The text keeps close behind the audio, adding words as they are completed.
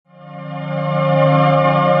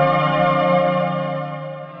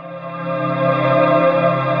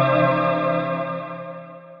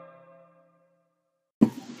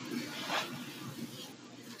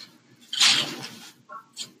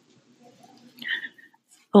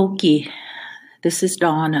Oki, this is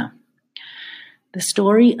Donna. The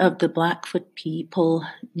story of the Blackfoot people,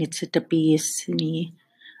 Niitsitapi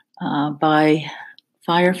by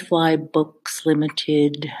Firefly Books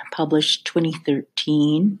Limited, published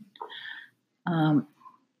 2013.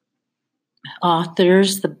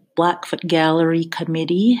 Authors, the Blackfoot Gallery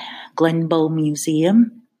Committee, Glenbow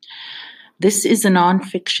Museum. This is a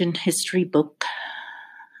nonfiction history book,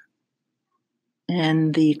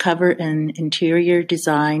 and the cover and interior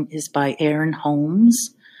design is by Aaron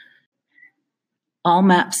Holmes. All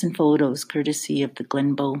maps and photos courtesy of the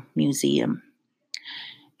Glenbow Museum.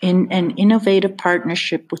 In an innovative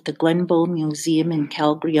partnership with the Glenbow Museum in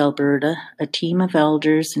Calgary, Alberta, a team of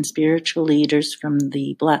elders and spiritual leaders from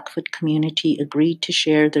the Blackfoot community agreed to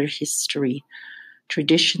share their history,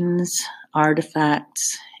 traditions,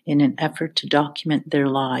 artifacts in an effort to document their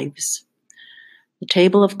lives. The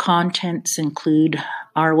table of contents include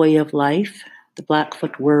our way of life, the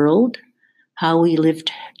Blackfoot world, how we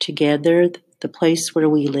lived together, the place where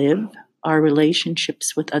we live, our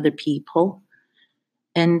relationships with other people,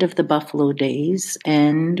 end of the buffalo days,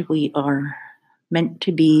 and we are meant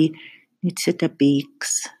to be Niitsitapiks.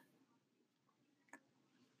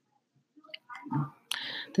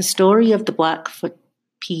 The story of the Blackfoot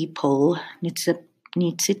people,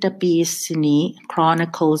 Niitsitapi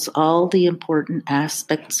chronicles all the important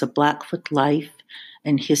aspects of Blackfoot life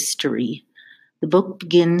and history. The book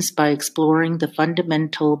begins by exploring the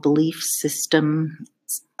fundamental belief systems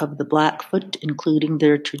of the Blackfoot, including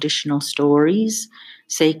their traditional stories,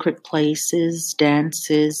 sacred places,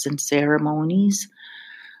 dances, and ceremonies.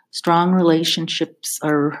 Strong relationships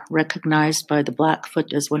are recognized by the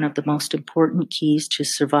Blackfoot as one of the most important keys to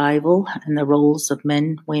survival, and the roles of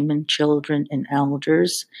men, women, children, and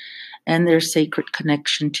elders, and their sacred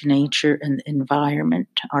connection to nature and the environment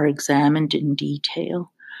are examined in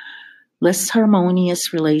detail. Less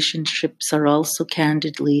harmonious relationships are also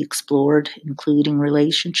candidly explored, including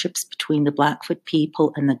relationships between the Blackfoot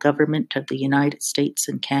people and the government of the United States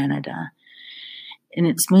and Canada. In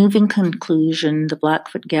its moving conclusion, the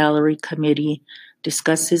Blackfoot Gallery Committee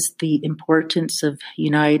discusses the importance of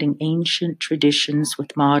uniting ancient traditions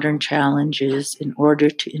with modern challenges in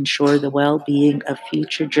order to ensure the well-being of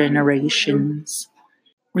future generations.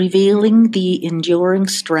 Revealing the enduring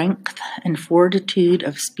strength and fortitude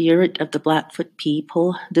of spirit of the Blackfoot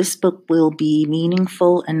people, this book will be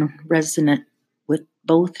meaningful and resonant with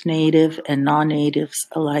both Native and non-Natives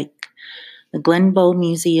alike. The Glenbow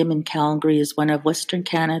Museum in Calgary is one of Western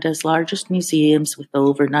Canada's largest museums with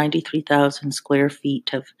over 93,000 square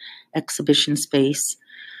feet of exhibition space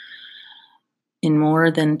in more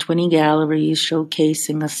than 20 galleries,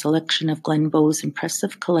 showcasing a selection of Glenbow's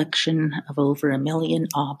impressive collection of over 1 million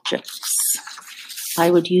objects. I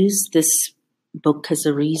would use this book as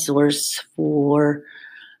a resource for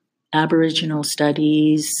Aboriginal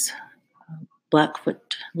studies,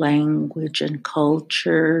 Blackfoot language and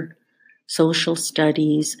culture, social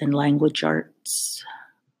studies, and language arts,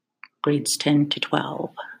 grades 10 to 12.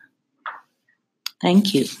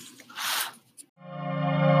 Thank you.